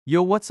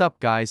Yo, what's up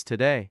guys?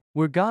 Today,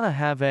 we're gonna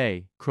have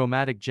a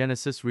Chromatic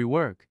Genesis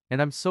rework,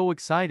 and I'm so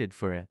excited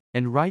for it.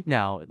 And right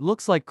now, it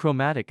looks like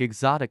Chromatic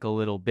Exotic a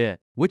little bit,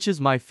 which is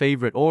my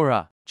favorite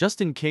aura.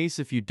 Just in case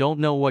if you don't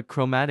know what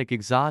Chromatic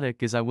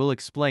Exotic is, I will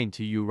explain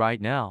to you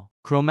right now.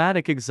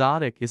 Chromatic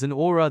Exotic is an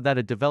aura that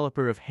a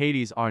developer of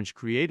Hades RNG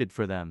created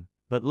for them,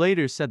 but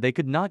later said they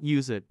could not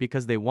use it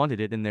because they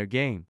wanted it in their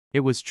game. It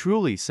was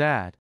truly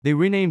sad. They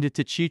renamed it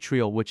to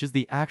CHROMATIC, which is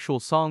the actual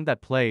song that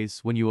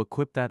plays when you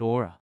equip that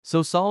aura.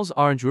 So Sol's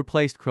RNG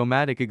replaced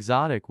Chromatic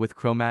Exotic with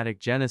Chromatic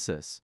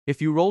Genesis. If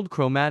you rolled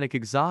Chromatic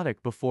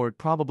Exotic before, it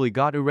probably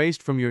got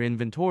erased from your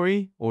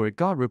inventory, or it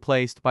got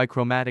replaced by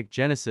Chromatic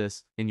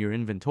Genesis in your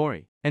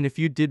inventory. And if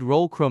you did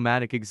roll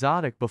Chromatic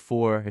Exotic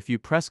before, if you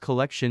press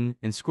Collection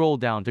and scroll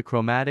down to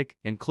Chromatic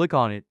and click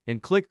on it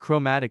and click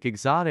Chromatic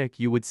Exotic,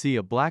 you would see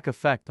a black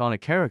effect on a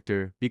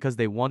character because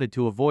they wanted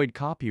to avoid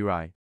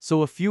copyright.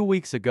 So a few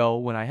weeks ago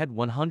when I had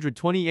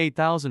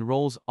 128,000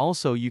 rolls,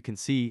 also you can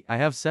see I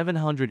have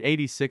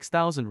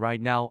 786,000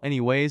 right now.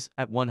 Anyways,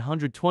 at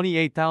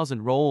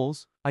 128,000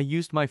 rolls, I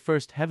used my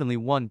first Heavenly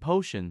 1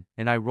 potion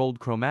and I rolled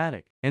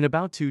Chromatic. And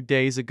about 2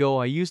 days ago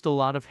I used a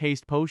lot of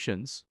haste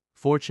potions,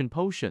 fortune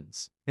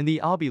potions, in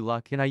the obby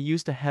luck, and I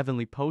used a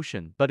Heavenly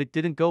potion, but it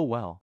didn't go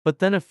well. But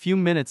then a few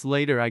minutes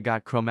later I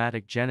got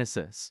Chromatic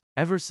Genesis.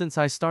 Ever since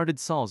I started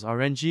Sol's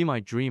RNG,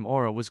 my dream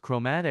aura was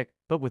Chromatic,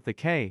 but with the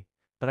K.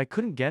 But I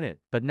couldn't get it.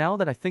 But now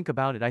that I think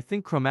about it, I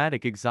think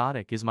Chromatic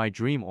Exotic is my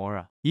dream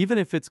aura. Even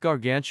if it's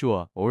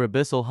Gargantua, or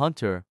Abyssal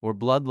Hunter, or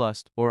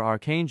Bloodlust, or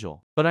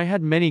Archangel. But I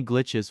had many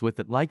glitches with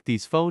it, like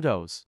these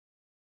photos.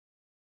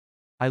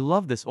 I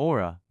love this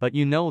aura, but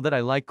you know that I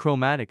like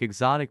Chromatic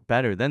Exotic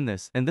better than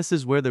this, and this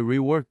is where the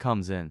rework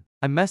comes in.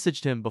 I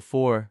messaged him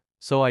before,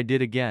 so I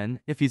did again,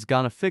 if he's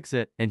gonna fix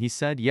it, and he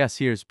said yes,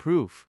 here's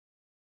proof.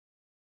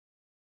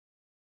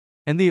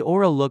 And the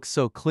aura looks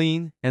so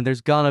clean, and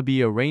there's gonna be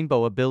a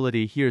rainbow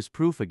ability. Here's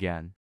proof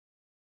again.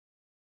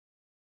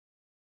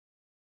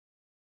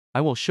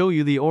 I will show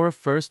you the aura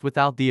first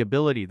without the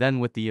ability, then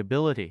with the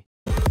ability.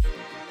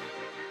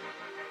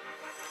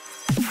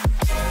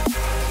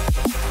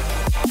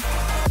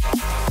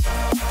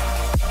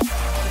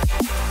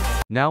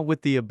 Now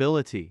with the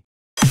ability.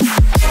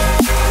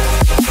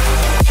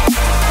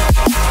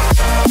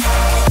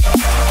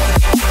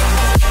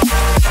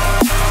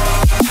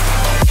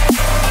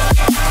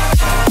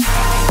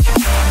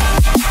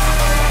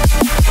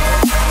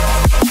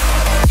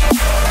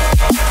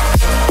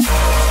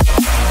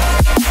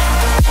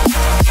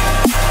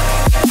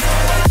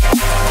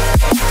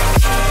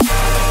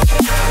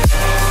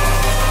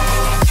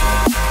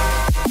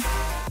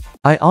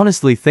 I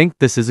honestly think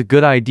this is a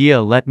good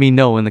idea. Let me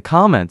know in the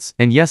comments.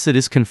 And yes, it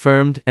is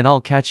confirmed, and I'll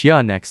catch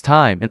ya next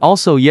time. And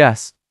also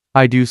yes,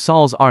 I do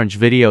Sol's RNG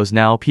videos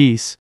now. Peace.